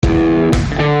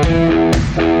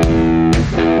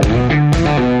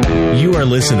are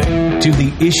listening to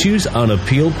the Issues on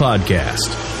Appeal podcast,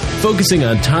 focusing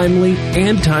on timely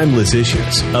and timeless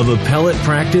issues of appellate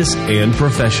practice and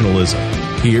professionalism.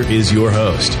 Here is your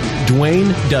host,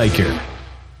 Dwayne Diker.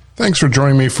 Thanks for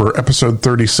joining me for episode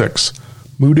 36,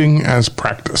 Mooting as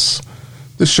Practice.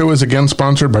 This show is again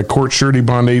sponsored by Court Surety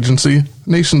Bond Agency,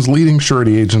 the nation's leading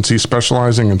surety agency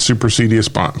specializing in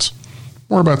supersedeas bonds.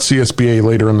 More about CSBA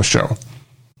later in the show.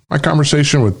 My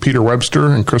conversation with Peter Webster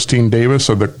and Christine Davis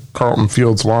of the Carlton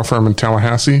Fields Law Firm in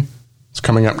Tallahassee is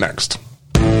coming up next.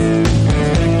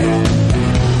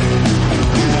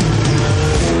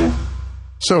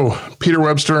 So, Peter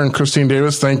Webster and Christine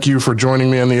Davis, thank you for joining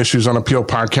me on the Issues on Appeal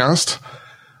podcast.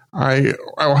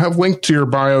 I'll have linked to your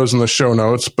bios in the show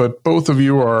notes, but both of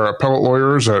you are appellate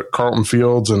lawyers at Carlton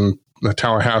Fields and the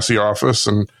Tallahassee office.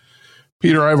 And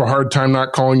Peter, I have a hard time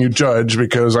not calling you judge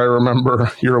because I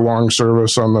remember your long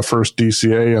service on the first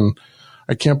DCA, and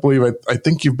I can't believe it. I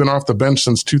think you've been off the bench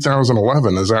since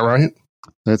 2011. Is that right?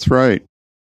 That's right.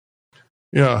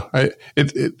 Yeah,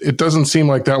 it doesn't seem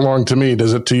like that long to me.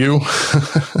 Does it to you?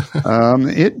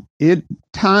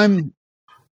 Time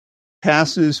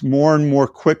passes more and more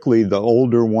quickly the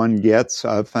older one gets,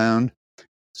 I've found.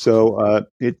 So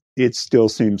it still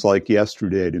seems like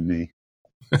yesterday to me.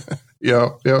 Yeah,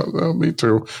 well, me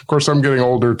too. Of course, I'm getting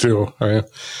older too.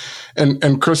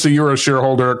 And Chrissy, you're a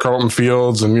shareholder at Carlton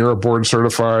Fields, and you're a board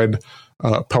certified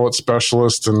appellate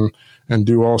specialist, and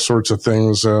do all sorts of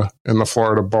things in the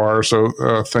Florida bar. So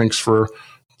thanks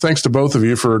to both of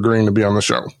you for agreeing to be on the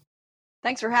show.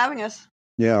 Thanks for having us.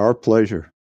 Yeah, our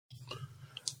pleasure.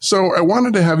 So I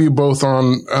wanted to have you both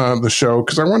on the show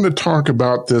because I wanted to talk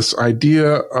about this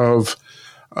idea of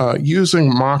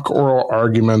using mock oral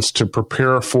arguments to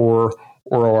prepare for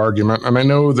oral argument. And I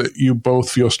know that you both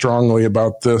feel strongly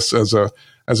about this as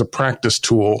a practice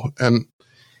tool. And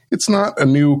it's not a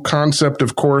new concept,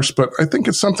 of course, but I think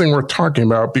it's something worth talking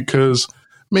about because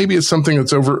maybe it's something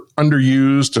that's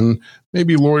underused, and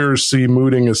maybe lawyers see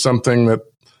mooting as something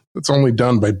that's only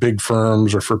done by big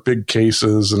firms or for big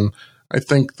cases. And I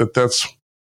think that's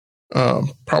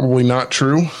probably not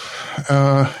true,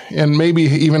 and maybe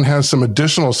even has some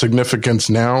additional significance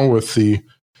now with the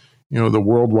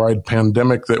worldwide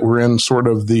pandemic that we're in. Sort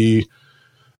of the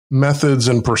methods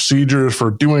and procedures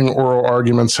for doing oral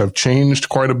arguments have changed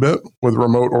quite a bit with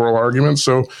remote oral arguments.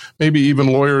 So maybe even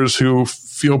lawyers who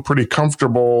feel pretty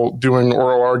comfortable doing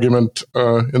oral argument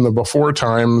in the before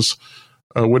times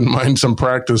wouldn't mind some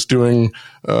practice doing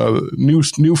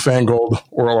newfangled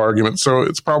oral arguments. So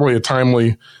it's probably a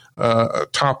timely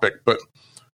topic, but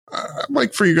I'd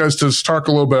like for you guys to just talk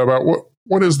a little bit about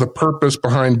what is the purpose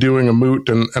behind doing a moot,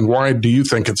 and why do you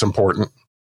think it's important?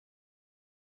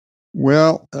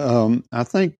 Well, I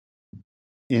think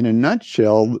in a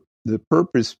nutshell, the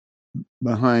purpose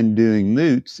behind doing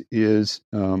moots is,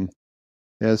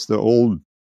 as the old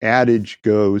adage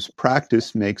goes,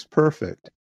 practice makes perfect.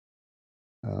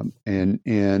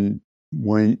 And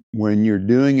when you're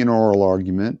doing an oral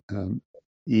argument,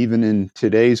 even in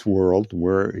today's world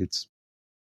where it's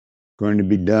going to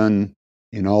be done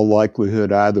in all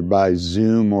likelihood either by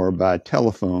Zoom or by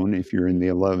telephone, if you're in the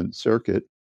 11th Circuit,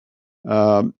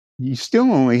 you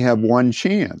still only have one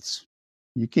chance.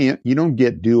 You don't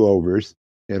get do-overs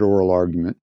at oral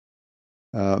argument.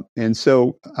 And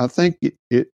so I think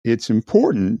it's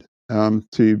important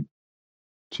to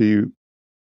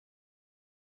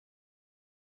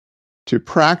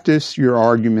practice your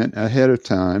argument ahead of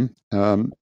time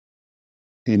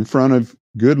in front of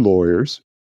good lawyers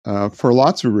for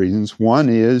lots of reasons. One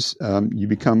is you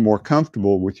become more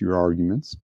comfortable with your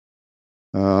arguments.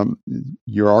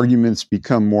 Your arguments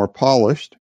become more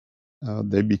polished.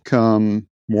 They become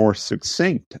more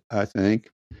succinct, I think.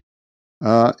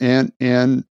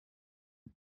 And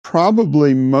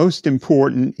probably most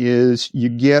important is you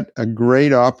get a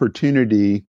great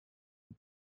opportunity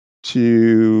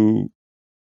to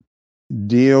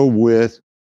deal with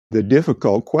the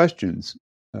difficult questions.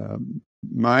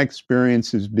 My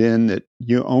experience has been that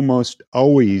you almost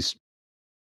always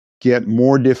get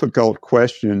more difficult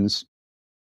questions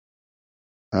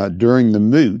during the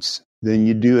moots than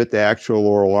you do at the actual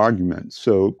oral argument.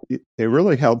 So they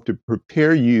really help to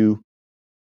prepare you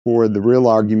for the real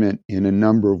argument in a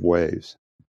number of ways.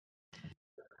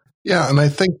 Yeah, and I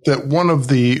think that one of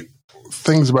the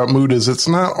things about moot is it's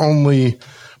not only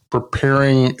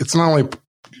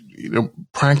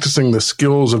practicing the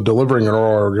skills of delivering an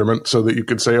oral argument so that you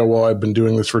could say, oh, well, I've been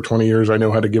doing this for 20 years. I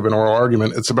know how to give an oral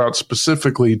argument. It's about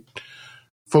specifically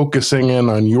focusing in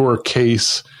on your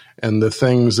case and the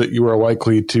things that you are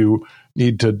likely to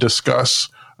need to discuss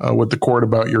with the court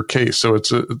about your case. So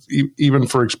even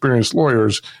for experienced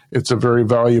lawyers, it's a very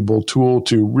valuable tool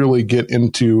to really get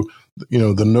into,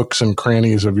 the nooks and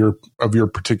crannies of your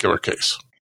particular case.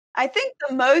 I think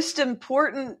the most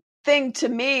important thing to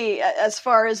me as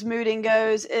far as mooting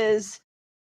goes is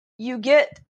you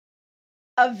get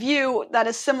a view that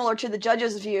is similar to the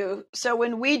judge's view. So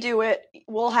when we do it,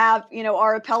 we'll have,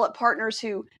 our appellate partners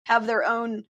who have their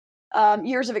own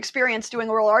years of experience doing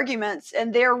oral arguments,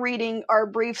 and they're reading our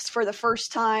briefs for the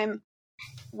first time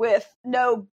with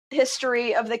no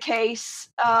history of the case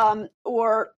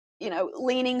or,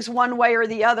 leanings one way or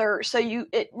the other. So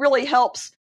it really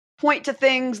helps point to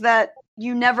things that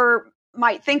you never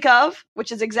might think of,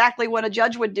 which is exactly what a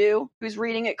judge would do who's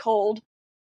reading it cold.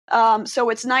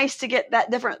 So it's nice to get that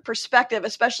different perspective,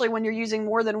 especially when you're using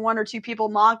more than one or two people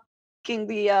mocking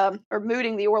or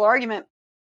mooting the oral argument.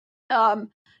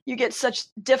 You get such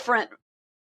different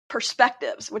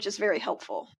perspectives, which is very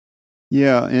helpful.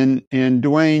 Yeah, and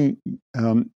Dwayne,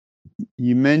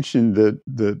 you mentioned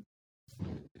the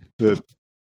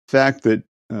fact that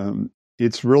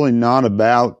it's really not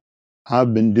about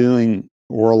I've been doing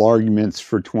oral arguments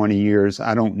for 20 years.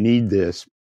 I don't need this.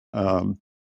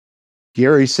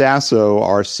 Gary Sasso,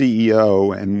 our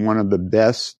CEO and one of the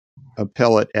best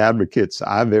appellate advocates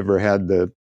I've ever had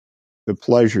the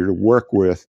pleasure to work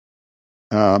with,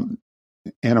 and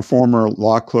a former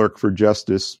law clerk for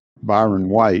Justice Byron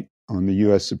White on the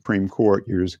U.S. Supreme Court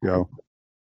years ago,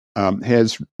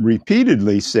 has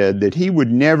repeatedly said that he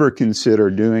would never consider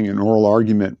doing an oral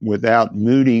argument without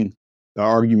mooting the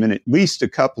argument at least a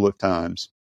couple of times.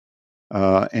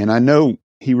 And I know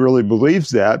he really believes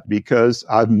that because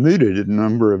I've mooted a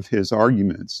number of his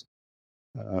arguments.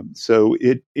 So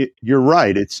you're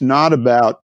right. It's not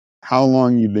about how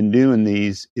long you've been doing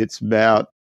these. It's about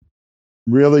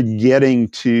really getting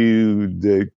to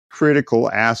the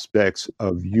critical aspects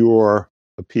of your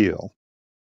appeal.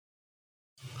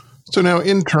 So now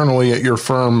internally at your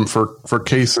firm for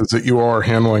cases that you are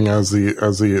handling as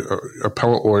the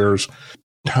appellate lawyers,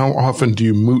 how often do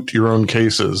you moot your own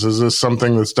cases? Is this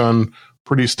something that's done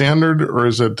pretty standard, or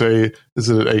is it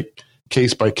a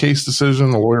case by case decision,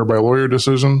 a lawyer by lawyer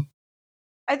decision?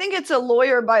 I think it's a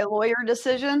lawyer by lawyer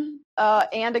decision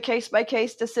and a case by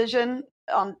case decision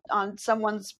on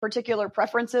someone's particular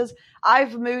preferences.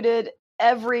 I've mooted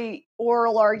every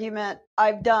oral argument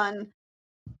I've done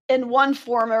in one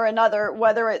form or another,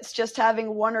 whether it's just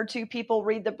having one or two people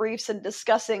read the briefs and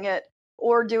discussing it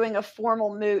or doing a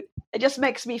formal moot. It just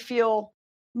makes me feel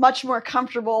much more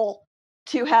comfortable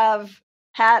to have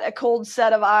had a cold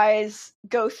set of eyes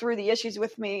go through the issues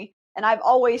with me. And I've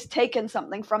always taken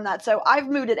something from that. So I've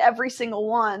mooted every single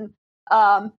one,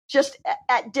 just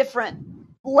at different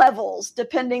levels,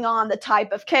 depending on the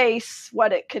type of case,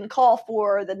 what it can call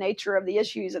for, the nature of the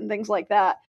issues and things like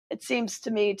that. It seems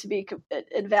to me to be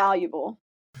invaluable.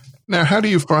 Now, how do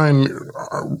you find,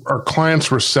 are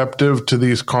clients receptive to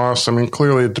these costs? I mean,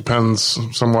 clearly it depends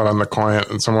somewhat on the client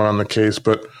and somewhat on the case,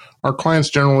 but are clients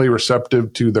generally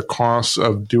receptive to the costs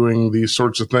of doing these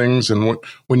sorts of things? And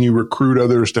when you recruit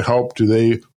others to help, do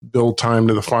they bill time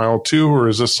to the file too, or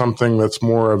is this something that's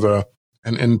more of an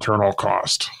internal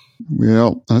cost?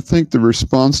 Well, I think the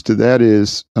response to that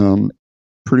is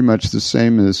pretty much the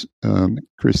same as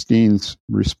Christine's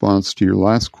response to your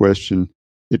last question.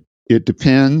 It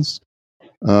depends.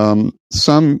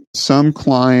 Some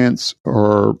clients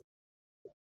are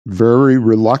very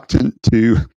reluctant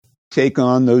to take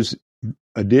on those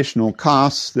additional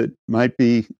costs that might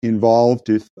be involved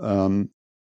if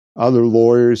other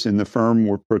lawyers in the firm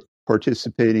were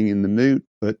participating in the moot.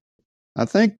 But I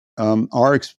think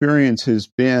our experience has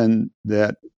been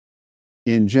that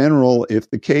in general, if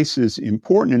the case is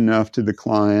important enough to the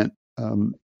client,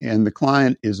 and the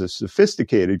client is a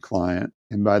sophisticated client,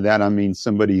 and by that I mean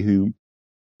somebody who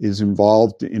is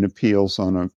involved in appeals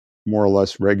on a more or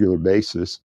less regular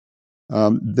basis,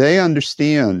 they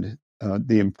understand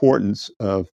the importance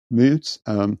of moots.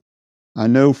 I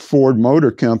know Ford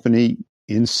Motor Company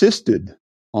insisted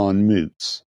on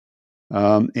moots.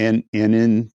 And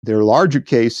in their larger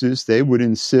cases, they would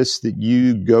insist that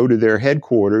you go to their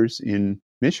headquarters in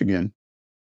Michigan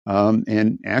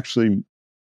and actually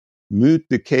moot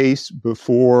the case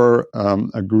before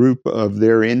a group of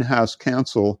their in-house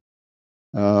counsel.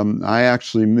 I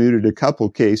actually mooted a couple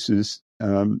cases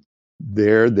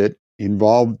there that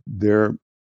involved their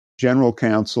general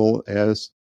counsel as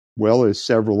well as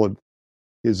several of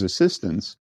his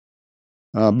assistants.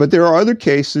 But there are other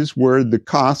cases where the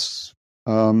costs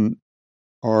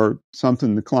are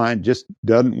something the client just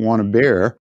doesn't want to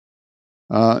bear.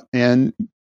 And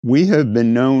we have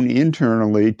been known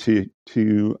internally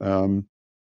to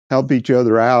help each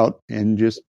other out and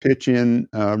just pitch in,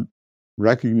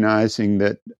 recognizing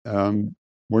that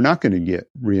we're not going to get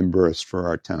reimbursed for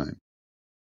our time.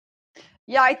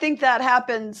 Yeah, I think that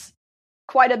happens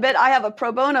quite a bit. I have a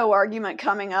pro bono argument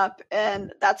coming up,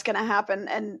 and that's going to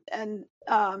happen. And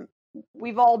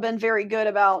we've all been very good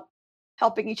about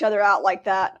helping each other out like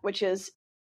that, which is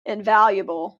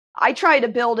invaluable. I try to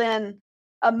build in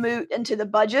a moot into the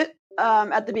budget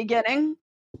at the beginning,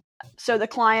 so the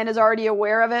client is already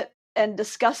aware of it, and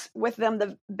discuss with them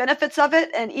the benefits of it.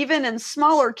 And even in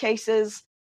smaller cases,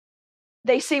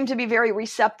 they seem to be very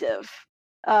receptive.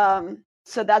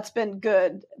 So that's been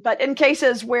good. But in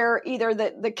cases where either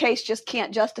the case just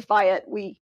can't justify it,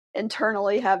 we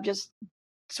internally have just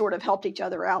sort of helped each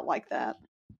other out like that.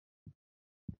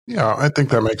 Yeah, I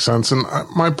think that makes sense. And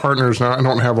my partners now, I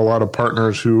don't have a lot of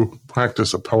partners who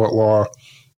practice appellate law,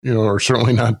 or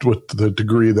certainly not with the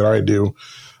degree that I do.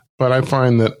 But I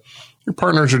find that your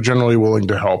partners are generally willing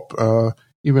to help.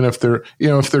 Even if they're,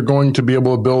 if they're going to be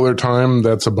able to bill their time,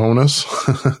 that's a bonus.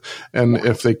 And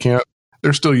if they can't,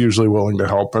 they're still usually willing to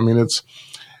help. I mean, it's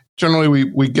generally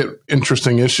we get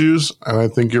interesting issues, and I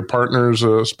think your partners,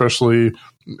 especially,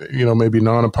 maybe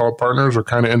non-appellate partners, are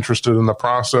kind of interested in the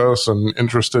process and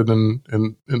interested in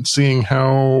seeing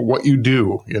what you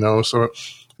do, So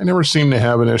I never seem to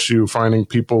have an issue finding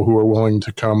people who are willing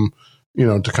to come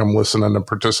listen and to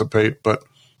participate. But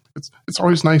it's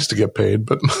always nice to get paid,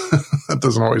 but that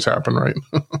doesn't always happen, right?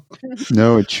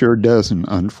 No, it sure doesn't,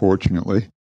 unfortunately.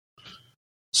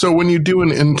 So when you do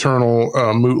an internal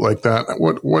moot like that,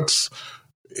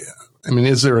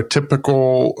 is there a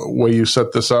typical way you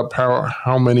set this up?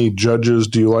 How many judges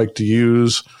do you like to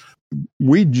use?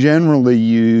 We generally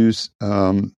use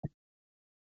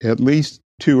at least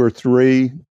 2 or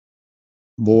 3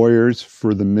 lawyers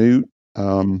for the moot.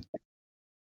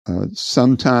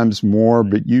 Sometimes more,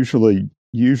 but usually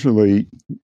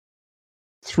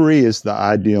 3 is the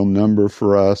ideal number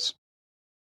for us.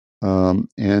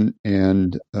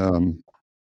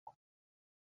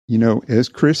 As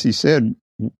Chrissy said,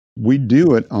 we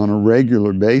do it on a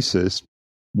regular basis.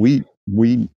 We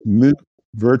moot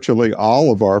virtually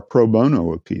all of our pro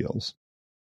bono appeals.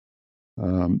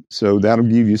 So that'll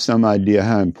give you some idea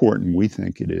how important we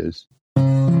think it is.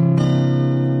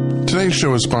 Today's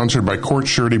show is sponsored by Court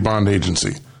Surety Bond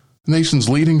Agency, the nation's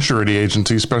leading surety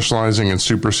agency specializing in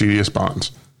supersedious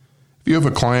bonds. If you have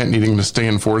a client needing to stay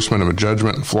enforcement of a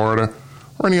judgment in Florida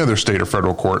or any other state or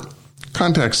federal court,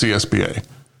 contact CSBA.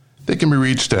 They can be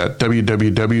reached at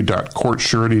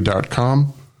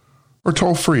www.courtsurety.com or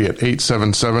toll free at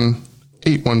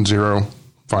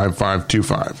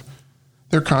 877-810-5525.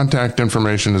 Their contact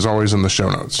information is always in the show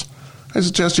notes. I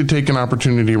suggest you take an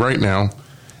opportunity right now.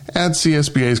 Add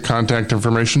CSBA's contact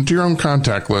information to your own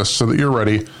contact list so that you're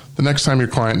ready the next time your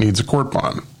client needs a court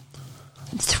bond.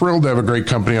 I'm thrilled to have a great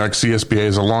company like CSBA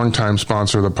as a longtime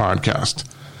sponsor of the podcast.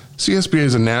 CSBA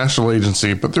is a national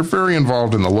agency, but they're very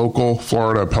involved in the local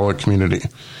Florida appellate community.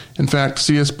 In fact,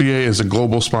 CSBA is a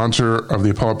global sponsor of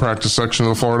the appellate practice section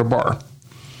of the Florida Bar.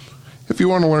 If you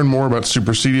want to learn more about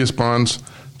supersedious bonds,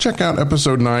 check out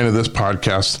episode 9 of this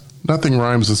podcast, Nothing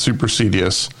Rhymes with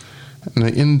Supersedious, and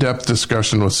an in-depth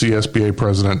discussion with CSBA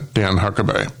President Dan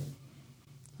Huckabee.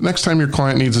 Next time your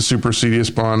client needs a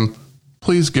supersedious bond,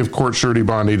 please give Court Surety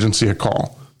Bond Agency a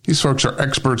call. These folks are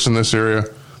experts in this area.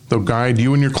 They'll guide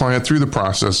you and your client through the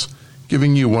process,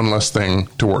 giving you one less thing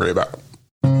to worry about.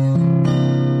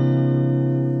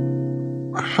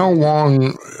 How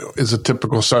long is a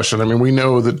typical session? I mean, we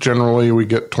know that generally we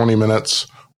get 20 minutes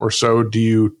or so. Do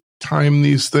you time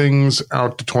these things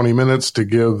out to 20 minutes to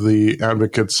give the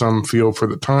advocate some feel for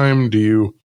the time?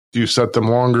 Do you set them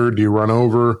longer? Do you run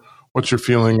over? What's your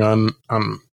feeling on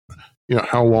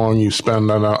how long you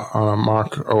spend on a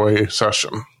mock OA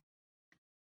session?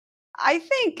 I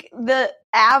think the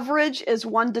average is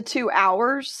 1 to 2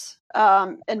 hours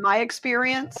in my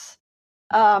experience.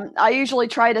 I usually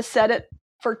try to set it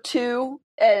for 2,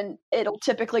 and it'll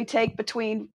typically take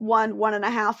between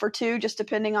 1.5 or 2, just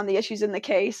depending on the issues in the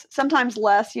case. Sometimes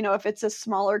less, if it's a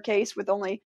smaller case with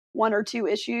only 1 or 2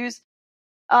 issues.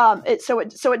 So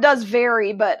it does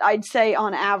vary, but I'd say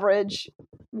on average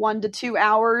 1 to 2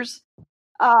 hours.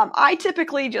 I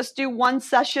typically just do 1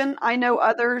 session. I know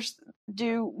others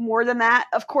do more than that.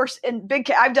 Of course,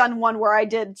 I've done one where I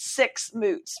did 6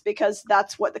 moots because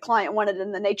that's what the client wanted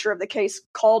and the nature of the case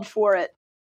called for it.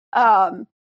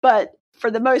 But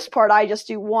for the most part, I just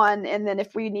do 1, and then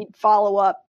if we need follow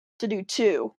up, to do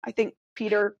 2. I think,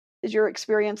 Peter, is your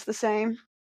experience the same?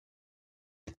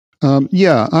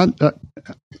 Yeah,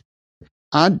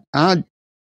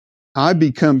 I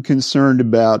become concerned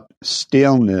about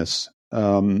staleness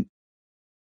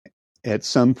at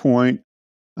some point.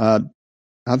 I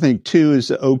think 2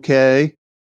 is okay,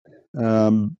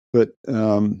 but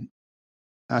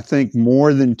I think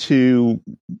more than 2,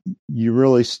 you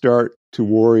really start to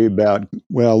worry about,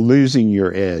 losing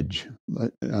your edge.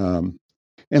 And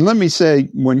let me say,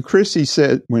 when Chrissy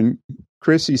says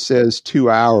 2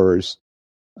 hours,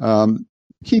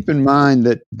 keep in mind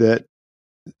that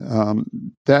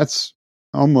that's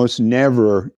almost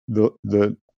never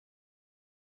the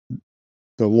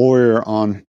lawyer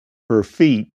on her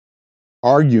feet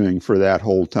arguing for that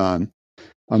whole time.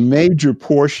 A major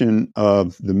portion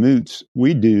of the moots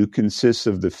we do consists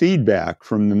of the feedback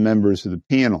from the members of the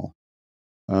panel,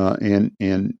 and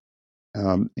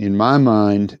in my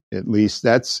mind, at least,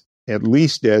 that's at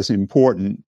least as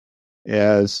important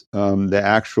as the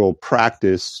actual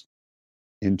practice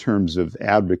in terms of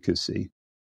advocacy.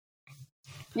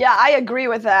 Yeah, I agree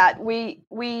with that. We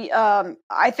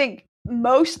I think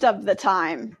most of the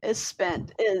time is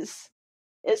spent is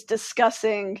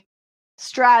discussing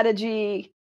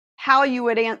strategy, how you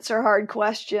would answer hard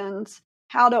questions,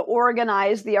 how to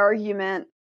organize the argument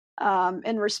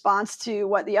in response to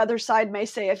what the other side may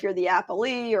say if you're the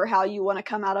appellee, or how you want to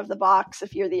come out of the box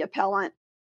if you're the appellant.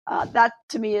 That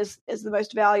to me is the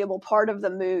most valuable part of the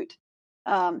moot,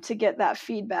 to get that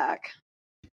feedback.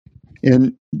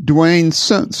 And Dwayne,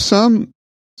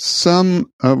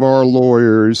 some of our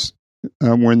lawyers,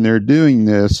 when they're doing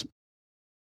this,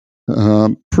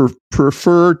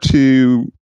 prefer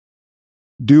to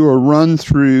do a run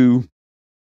through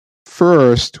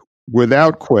first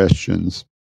without questions,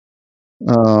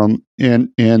 and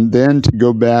then to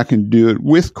go back and do it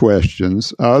with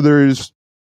questions. Others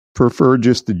prefer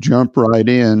just to jump right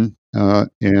in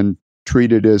and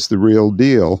treat it as the real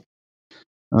deal.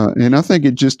 And I think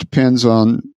it just depends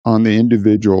on the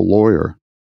individual lawyer.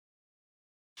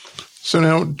 So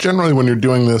now, generally, when you're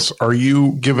doing this, are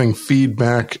you giving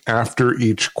feedback after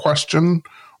each question,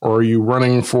 or are you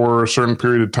running for a certain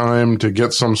period of time to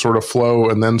get some sort of flow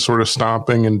and then sort of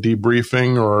stopping and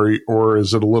debriefing, or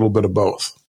is it a little bit of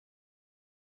both?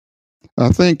 I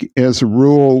think, as a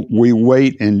rule, we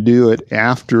wait and do it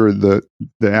after the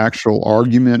actual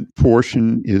argument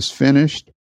portion is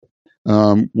finished.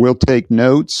 We'll take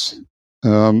notes,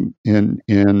 and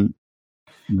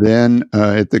then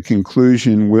at the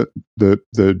conclusion, with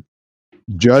the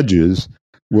judges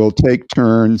will take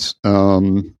turns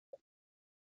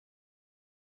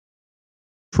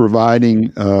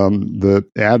providing the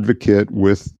advocate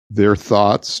with their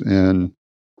thoughts and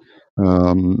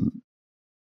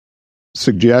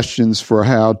suggestions for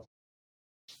how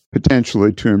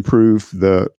potentially to improve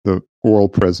the oral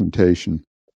presentation.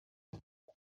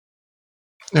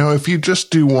 Now, if you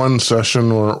just do one session,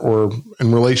 or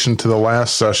in relation to the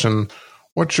last session,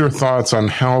 what's your thoughts on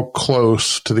how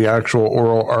close to the actual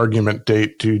oral argument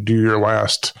date to do your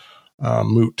last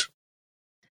moot?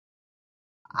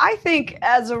 I think,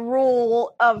 as a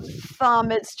rule of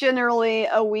thumb, it's generally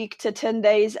a week to 10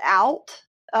 days out.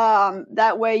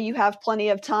 That way you have plenty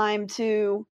of time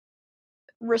to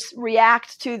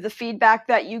react to the feedback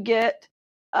that you get,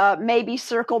 maybe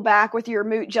circle back with your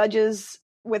moot judges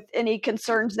with any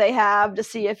concerns they have to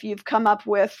see if you've come up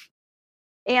with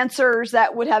answers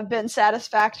that would have been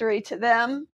satisfactory to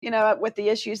them, with the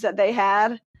issues that they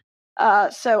had.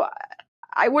 So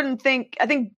I think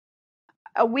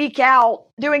a week out,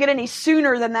 doing it any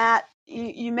sooner than that,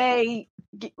 you may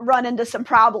run into some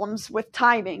problems with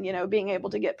timing, being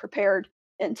able to get prepared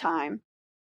in time.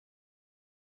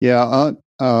 Yeah.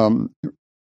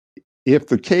 If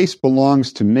the case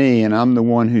belongs to me and I'm the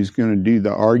one who's going to do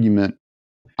the argument,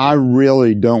 I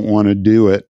really don't want to do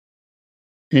it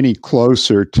any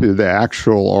closer to the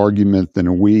actual argument than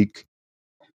a week.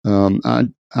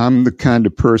 I'm the kind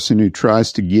of person who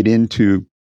tries to get into,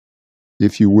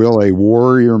 if you will, a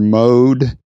warrior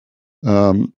mode,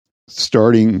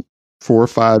 starting 4 or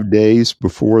 5 days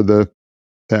before the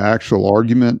actual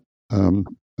argument,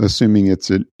 assuming it's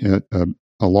a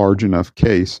large enough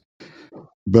case.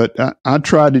 But I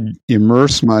try to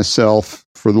immerse myself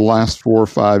for the last 4 or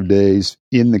 5 days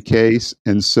in the case.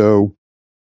 And so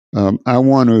I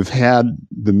want to have had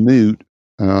the moot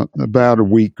about a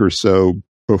week or so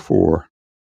before.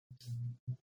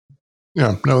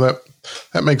 Yeah, no,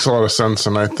 that makes a lot of sense.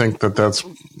 And I think that's,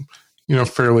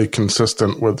 fairly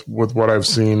consistent with what I've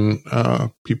seen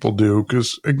people do.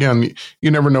 Because, again,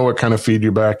 you never know what kind of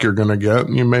feedback you're going to get.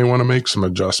 And you may want to make some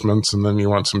adjustments, and then you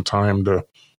want some time to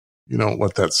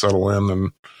let that settle in.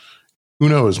 And who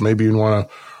knows, maybe you want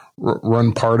to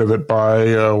run part of it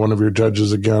by one of your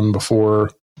judges again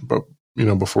before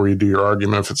you do your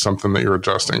argument, if it's something that you're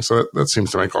adjusting. So that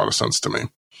seems to make a lot of sense to me.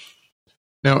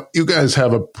 Now, you guys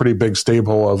have a pretty big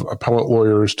stable of appellate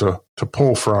lawyers to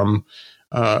pull from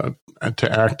to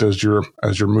act as your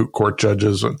moot court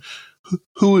judges.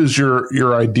 Who is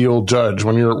your ideal judge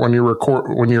when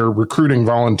you're recruiting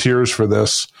volunteers for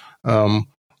this?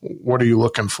 What are you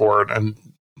looking for, and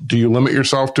do you limit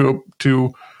yourself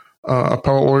to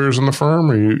appellate lawyers in the firm,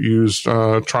 or you use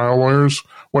trial lawyers?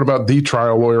 What about the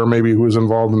trial lawyer, maybe, who is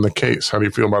involved in the case? How do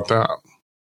you feel about that?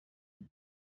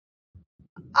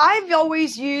 I've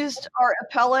always used our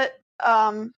appellate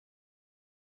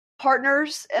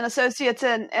partners and associates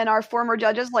and our former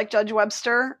judges like Judge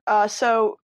Webster.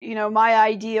 So, my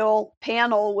ideal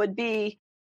panel would be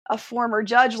a former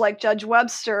judge like Judge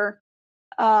Webster,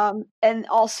 and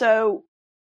also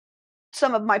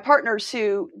some of my partners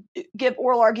who give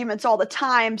oral arguments all the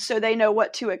time, so they know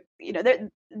what to,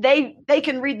 they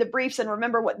can read the briefs and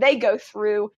remember what they go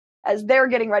through as they're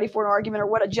getting ready for an argument, or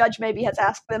what a judge maybe has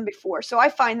asked them before. So I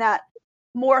find that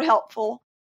more helpful.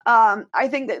 I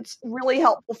think that it's really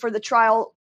helpful for the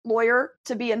trial lawyer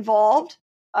to be involved,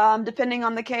 depending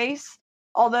on the case.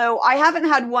 Although I haven't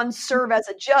had one serve as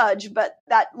a judge, but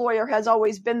that lawyer has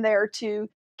always been there to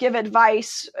give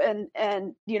advice, and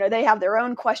they have their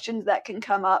own questions that can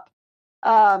come up.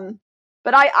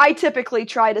 But I typically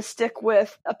try to stick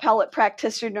with appellate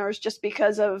practitioners just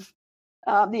because of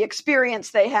the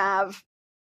experience they have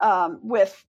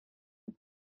with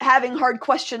having hard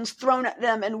questions thrown at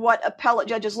them and what appellate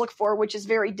judges look for, which is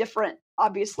very different,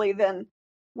 obviously, than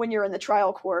when you're in the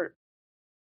trial court.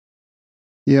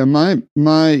 Yeah,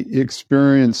 my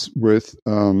experience with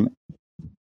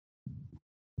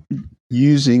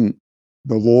using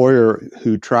the lawyer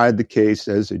who tried the case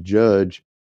as a judge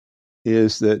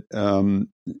is that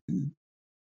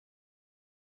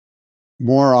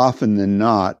more often than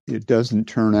not, it doesn't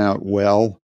turn out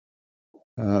well,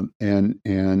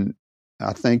 and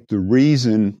I think the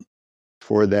reason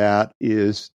for that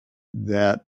is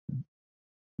that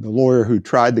the lawyer who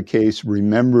tried the case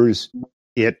remembers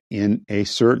it in a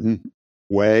certain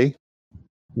way,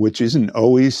 which isn't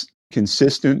always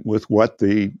consistent with what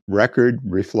the record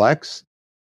reflects,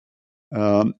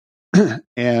 and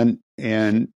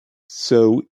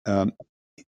so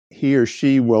he or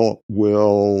she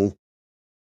will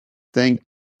think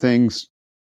things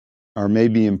are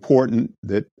maybe important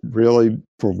that really,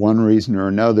 for one reason or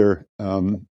another,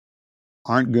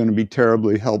 aren't going to be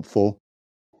terribly helpful.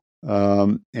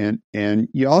 And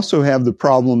you also have the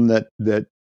problem that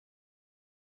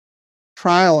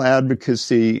trial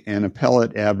advocacy and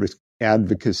appellate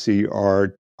advocacy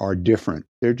are different.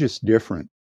 They're just different.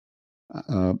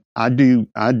 I do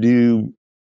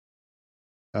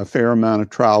a fair amount of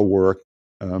trial work,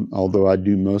 although I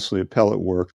do mostly appellate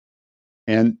work,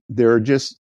 and there are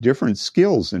just different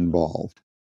skills involved.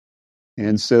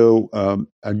 And so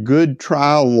a good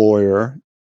trial lawyer,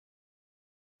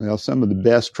 well, some of the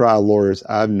best trial lawyers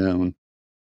I've known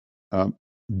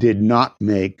did not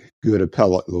make good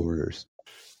appellate lawyers.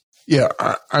 Yeah,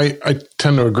 I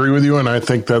tend to agree with you, and I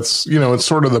think that's, it's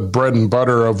sort of the bread and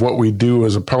butter of what we do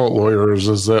as appellate lawyers,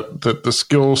 is that the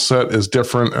skill set is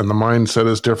different and the mindset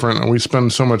is different, and we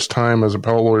spend so much time as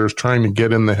appellate lawyers trying to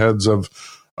get in the heads of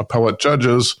appellate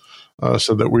judges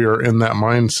so that we are in that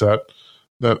mindset,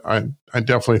 that I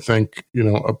definitely think,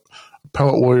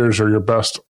 appellate lawyers are your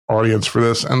best audience for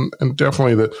this, and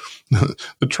definitely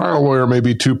the trial lawyer may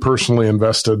be too personally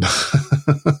invested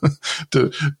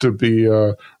to be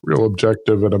real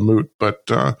objective at a moot. But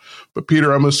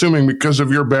Peter, I'm assuming because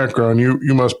of your background,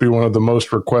 you must be one of the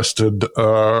most requested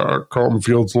Carlton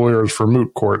Fields lawyers for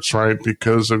moot courts, right?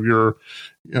 Because of your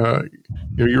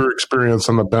experience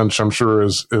on the bench, I'm sure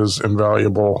is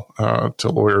invaluable to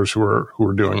lawyers who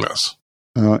are doing this.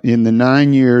 In the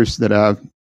 9 years that I've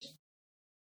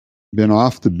been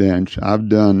off the bench, I've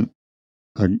done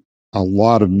a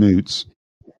lot of moots,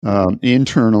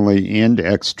 internally and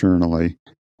externally,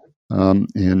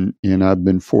 and I've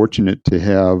been fortunate to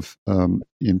have,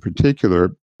 in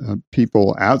particular,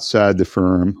 people outside the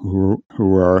firm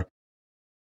who are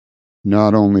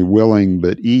not only willing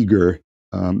but eager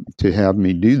to have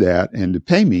me do that and to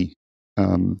pay me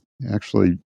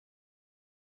actually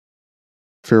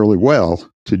fairly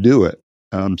well to do it.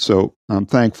 So I'm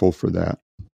thankful for that.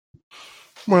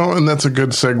 Well, and that's a good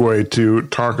segue to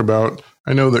talk about,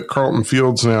 I know that Carlton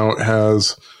Fields now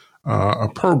has a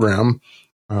program,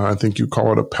 I think you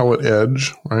call it Appellate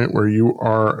Edge, right, where you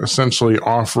are essentially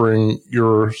offering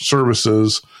your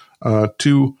services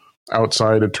to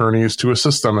outside attorneys to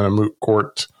assist them in a moot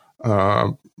court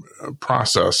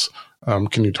process.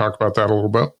 Can you talk about that a little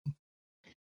bit?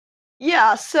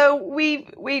 Yeah, so we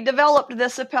developed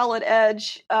this Appellate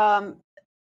Edge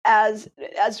as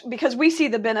because we see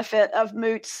the benefit of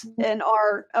moots in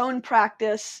our own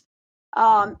practice,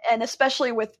 and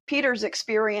especially with Peter's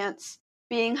experience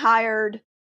being hired,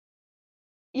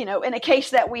 in a case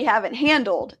that we haven't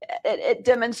handled, it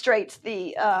demonstrates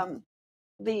the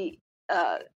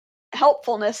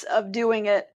helpfulness of doing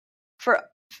it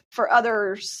for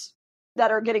others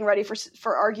that are getting ready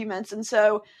for arguments. And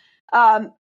so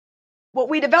what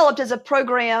we developed is a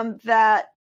program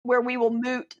where we will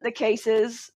moot the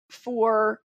cases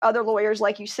for other lawyers,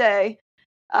 like you say,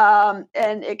 and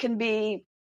it can be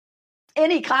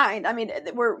any kind. I mean,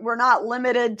 we're not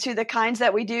limited to the kinds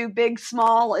that we do, big,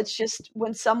 small. It's just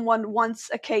when someone wants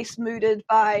a case mooted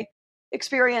by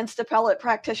experienced appellate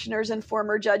practitioners and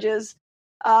former judges,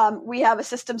 we have a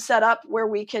system set up where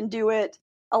we can do it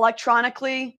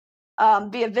electronically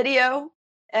via video.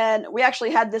 And we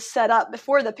actually had this set up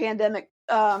before the pandemic,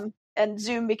 and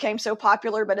Zoom became so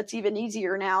popular, but it's even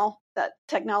easier now that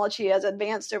technology has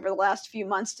advanced over the last few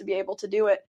months to be able to do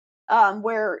it,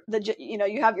 where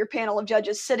you have your panel of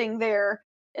judges sitting there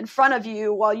in front of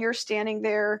you while you're standing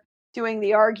there doing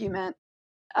the argument.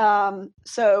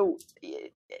 So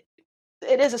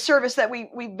it is a service that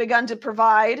we've begun to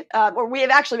provide, or we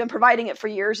have actually been providing it for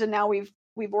years, and now we've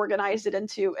organized it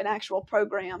into an actual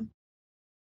program.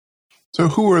 So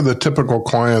who are the typical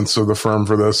clients of the firm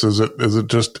for this? Is it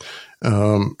just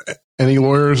any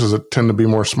lawyers? Does it tend to be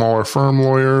more smaller firm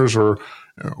lawyers, or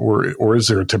is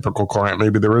there a typical client?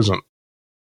 Maybe there isn't.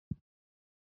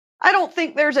 I don't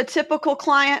think there's a typical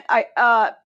client.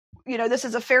 This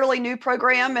is a fairly new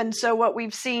program, and so what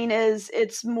we've seen is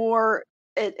it's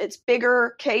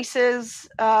bigger cases.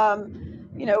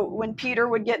 When Peter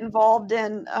would get involved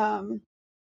in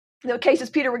the cases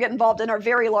Peter would get involved in are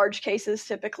very large cases,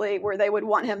 typically, where they would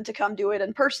want him to come do it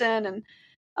in person. And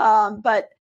but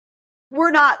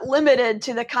we're not limited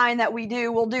to the kind that we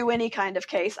do. We'll do any kind of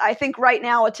case. I think right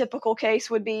now a typical case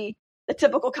would be the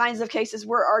typical kinds of cases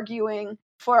we're arguing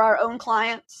for our own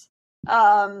clients.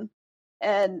 But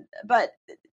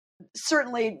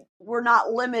certainly we're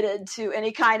not limited to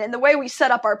any kind. And the way we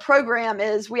set up our program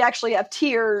is we actually have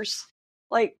tiers.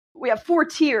 Like, we have 4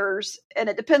 tiers, and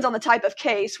it depends on the type of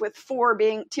case, with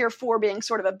tier 4 being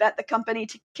sort of a bet the company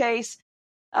case,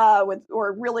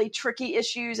 or really tricky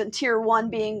issues, and tier 1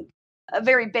 being a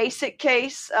very basic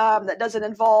case that doesn't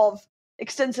involve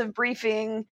extensive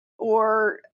briefing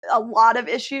or a lot of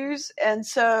issues. And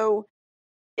so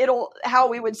how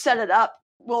we would set it up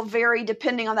will vary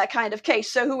depending on that kind of case.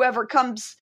 So whoever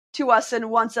comes to us and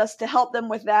wants us to help them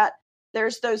with that,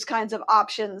 there's those kinds of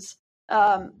options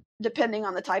depending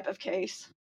on the type of case.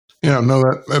 Yeah, no,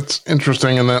 that's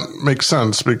interesting, and that makes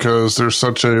sense because there's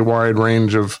such a wide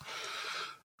range of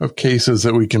cases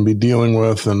that we can be dealing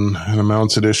with and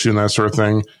amounts at issue and that sort of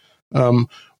thing.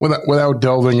 Without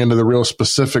delving into the real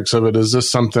specifics of it, is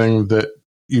this something that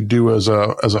you do as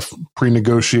a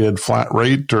pre-negotiated flat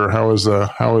rate, or how is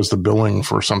the billing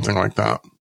for something like that?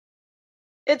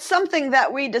 It's something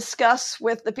that we discuss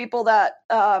with the people that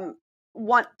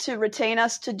want to retain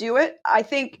us to do it. I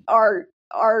think our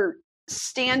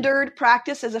standard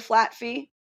practice is a flat fee,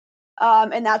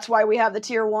 and that's why we have the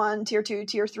tier 1, tier 2,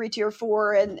 tier 3, tier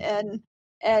 4, and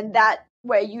that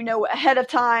way ahead of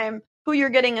time who you're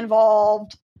getting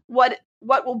involved, what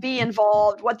will be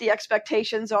involved, what the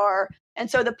expectations are,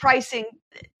 and so the pricing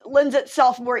lends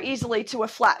itself more easily to a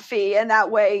flat fee, and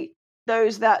that way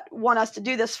those that want us to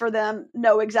do this for them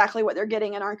know exactly what they're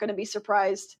getting and aren't going to be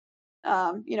surprised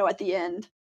at the end.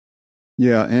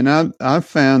 Yeah, and I've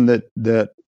found that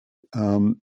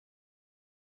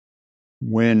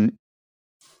when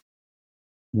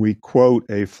we quote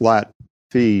a flat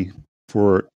fee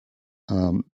for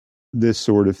this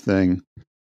sort of thing,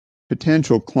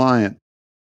 potential client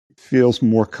feels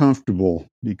more comfortable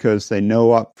because they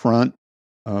know up front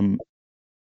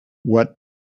what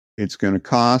it's going to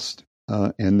cost,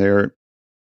 and there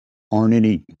aren't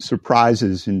any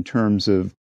surprises in terms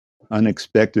of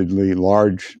unexpectedly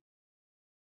large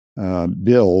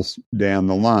bills down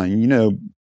the line.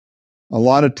 A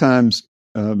lot of times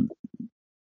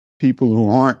people who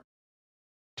aren't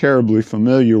terribly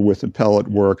familiar with appellate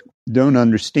work don't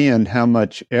understand how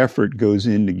much effort goes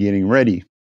into getting ready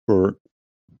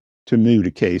to moot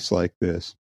a case like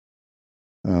this.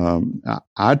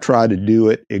 I try to do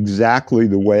it exactly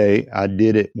the way I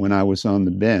did it when I was on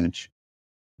the bench,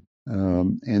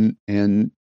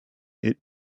 and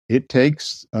it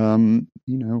takes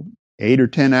 8 or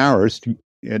 10 hours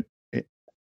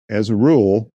as a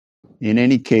rule, in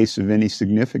any case of any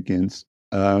significance,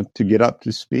 to get up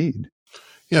to speed.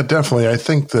 Yeah, definitely. I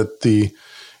think that the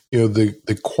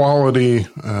quality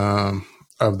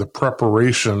of the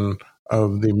preparation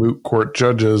of the moot court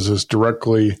judges is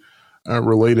directly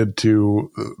related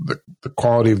to the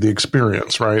quality of the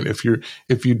experience, right? If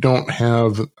you don't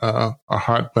have a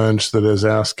hot bench that is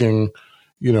asking,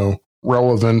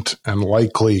 relevant and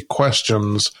likely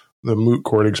questions, the moot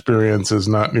court experience is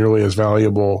not nearly as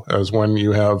valuable as when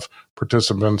you have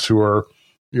participants who are,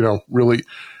 really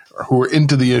who are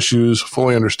into the issues,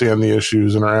 fully understand the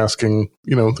issues, and are asking,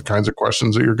 the kinds of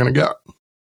questions that you're going to get.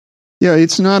 Yeah,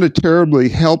 it's not a terribly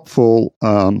helpful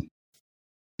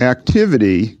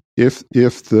activity if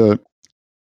the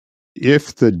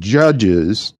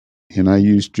judges, and I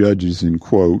use judges in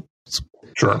quotes,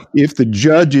 sure, if the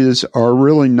judges are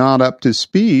really not up to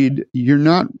speed,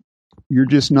 you're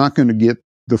just not going to get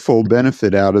the full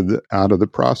benefit out of the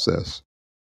process.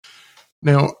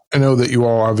 Now, I know that you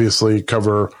all obviously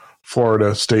cover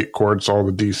Florida state courts, all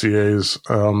the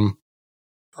DCAs.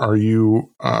 Are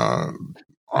you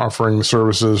offering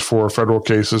services for federal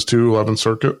cases too, 11th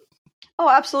Circuit? Oh,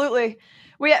 absolutely.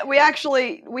 We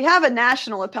have a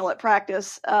national appellate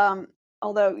practice,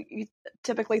 although you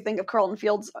typically think of Carlton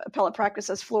Field's appellate practice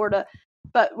as Florida,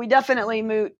 but we definitely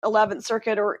moot 11th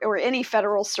Circuit or any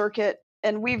federal circuit,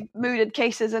 and we've mooted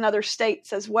cases in other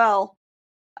states as well.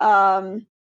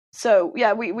 So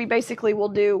yeah, we basically will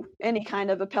do any kind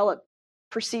of appellate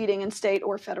proceeding in state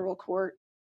or federal court.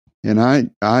 And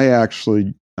I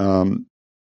actually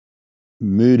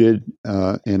mooted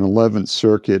an 11th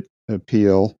Circuit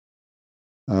appeal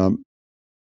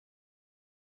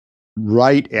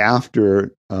right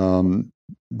after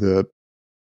the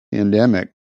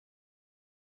pandemic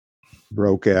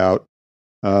broke out,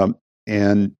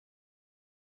 and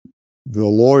the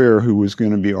lawyer who was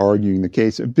going to be arguing the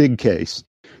case, a big case,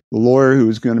 the lawyer who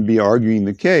was going to be arguing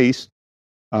the case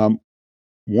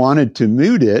wanted to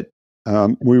moot it.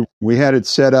 We had it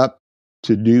set up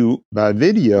to do by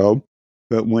video,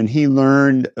 but when he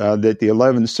learned that the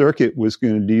 11th Circuit was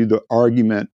going to do the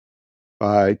argument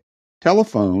by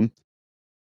telephone,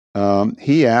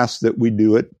 he asked that we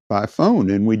do it by phone,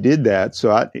 and we did that.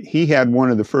 So he had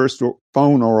one of the first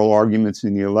phone oral arguments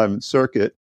in the 11th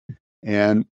Circuit,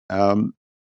 and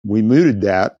we mooted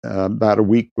that about a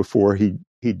week before he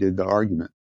did the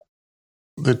argument.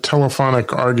 The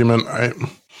telephonic argument,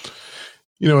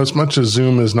 as much as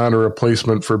Zoom is not a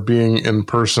replacement for being in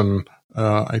person,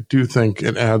 I do think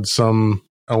it adds some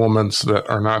elements that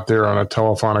are not there on a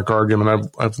telephonic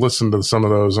argument. I've listened to some of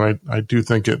those, and I do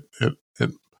think it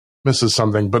misses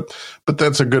something. But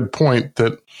that's a good point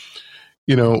that,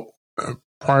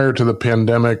 prior to the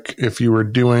pandemic, if you were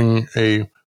doing a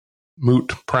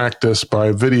moot practice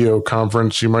by video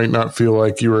conference, you might not feel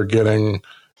like you were getting,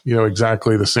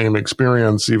 exactly the same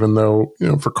experience, even though,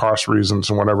 for cost reasons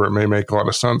and whatever, it may make a lot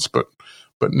of sense. But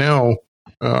now,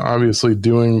 obviously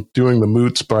doing the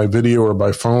moots by video or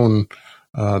by phone,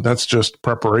 that's just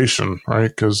preparation, right?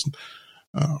 Because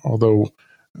although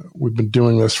we've been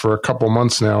doing this for a couple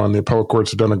months now, and the appellate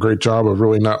courts have done a great job of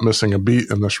really not missing a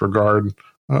beat in this regard,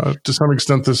 to some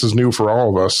extent, this is new for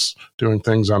all of us, doing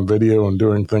things on video and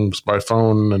doing things by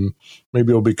phone, and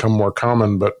maybe it'll become more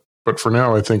common. But for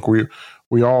now, I think we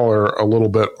all are a little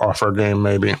bit off our game,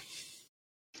 maybe.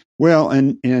 Well,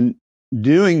 and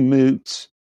doing moots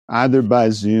either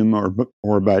by Zoom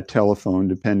or by telephone,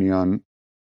 depending on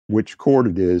which court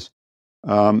it is,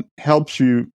 helps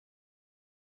you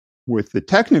with the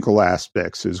technical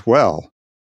aspects as well,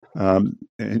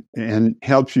 and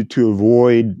helps you to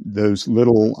avoid those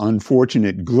little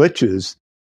unfortunate glitches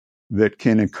that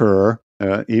can occur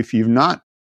if you've not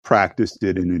practiced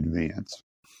it in advance.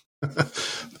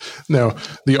 Now,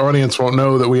 the audience won't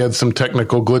know that we had some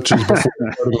technical glitches before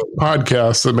the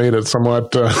podcast that made it somewhat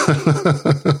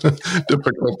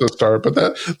difficult to start. But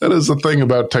that is the thing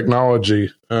about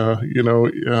technology.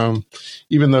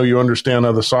 Even though you understand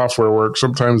how the software works,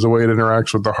 sometimes the way it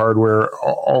interacts with the hardware,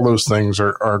 all those things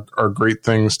are great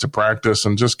things to practice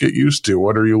and just get used to.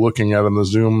 What are you looking at on the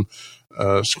Zoom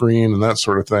screen and that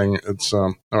sort of thing? It's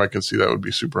I can see that would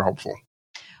be super helpful.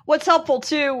 What's helpful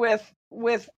too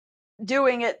with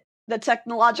doing it the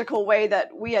technological way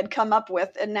that we had come up with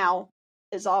and now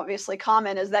is obviously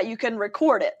common is that you can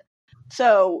record it.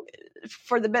 So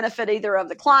for the benefit either of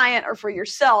the client or for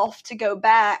yourself to go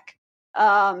back,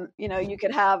 you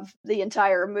could have the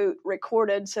entire moot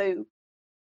recorded so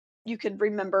you could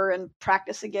remember and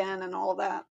practice again and all of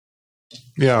that.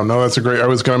 Yeah, no, that's I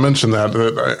was going to mention that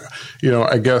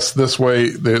I guess this way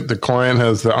the client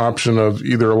has the option of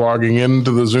either logging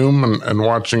into the Zoom and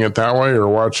watching it that way or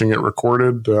watching it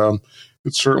recorded.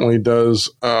 It certainly does.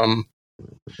 I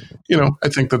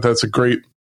think that's a great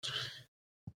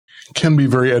can be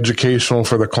very educational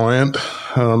for the client.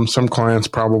 Some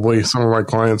of my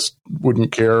clients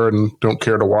wouldn't care and don't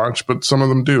care to watch, but some of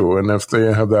them do. And if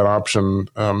they have that option,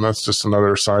 that's just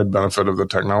another side benefit of the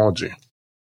technology.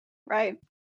 Right.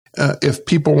 If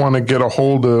people want to get a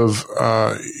hold of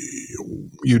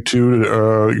you two,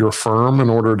 your firm, in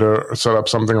order to set up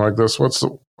something like this,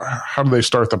 how do they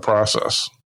start the process?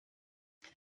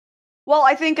 Well,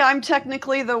 I think I'm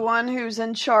technically the one who's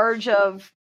in charge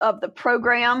of the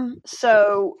program,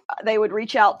 so they would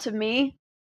reach out to me,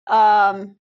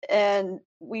 and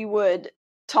we would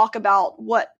talk about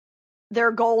what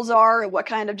their goals are and what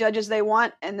kind of judges they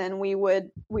want, and then we would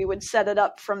set it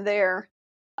up from there.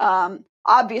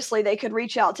 Obviously, they could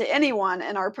reach out to anyone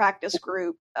in our practice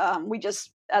group. We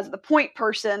just, as the point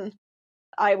person,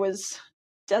 I was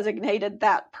designated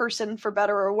that person for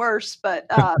better or worse, but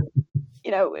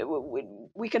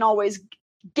we can always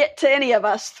get to any of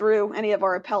us through any of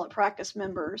our appellate practice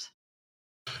members.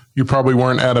 You probably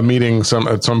weren't at a meeting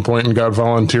at some point and got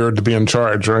volunteered to be in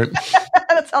charge, right?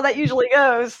 That's how that usually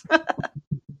goes.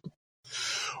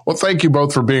 Well, thank you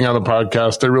both for being on the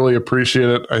podcast. I really appreciate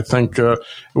it. I think it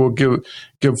will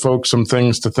give folks some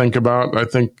things to think about. I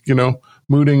think,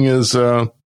 mooting is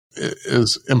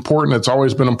important. It's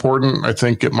always been important. I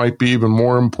think it might be even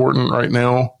more important right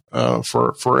now.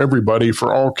 For everybody,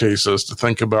 for all cases to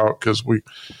think about, because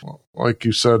like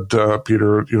you said,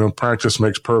 Peter, practice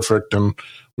makes perfect, and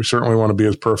we certainly want to be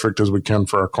as perfect as we can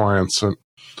for our clients. And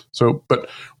but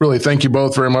really, thank you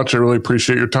both very much. I really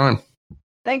appreciate your time.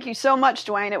 Thank you so much,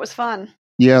 Dwayne. It was fun.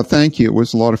 Yeah, thank you. It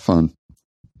was a lot of fun.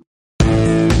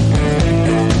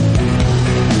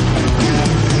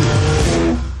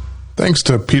 Thanks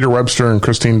to Peter Webster and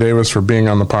Christine Davis for being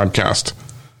on the podcast.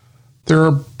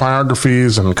 Their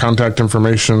biographies and contact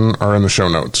information are in the show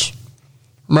notes.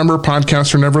 Remember,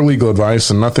 podcasts are never legal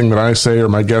advice, and nothing that I say or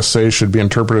my guests say should be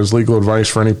interpreted as legal advice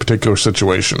for any particular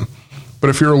situation. But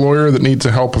if you're a lawyer that needs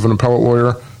the help of an appellate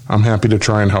lawyer, I'm happy to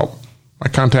try and help. My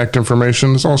contact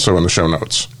information is also in the show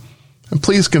notes. And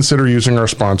please consider using our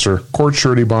sponsor, Court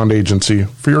Surety Bond Agency,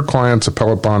 for your client's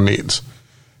appellate bond needs.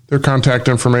 Their contact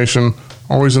information,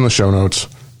 always in the show notes.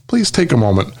 Please take a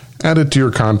moment, add it to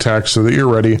your contacts so that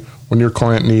you're ready when your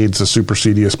client needs a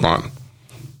supersedious bond.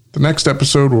 The next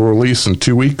episode will release in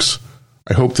 2 weeks.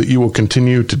 I hope that you will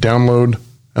continue to download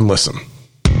and listen.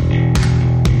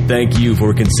 Thank you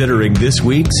for considering this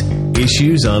week's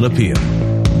Issues on Appeal.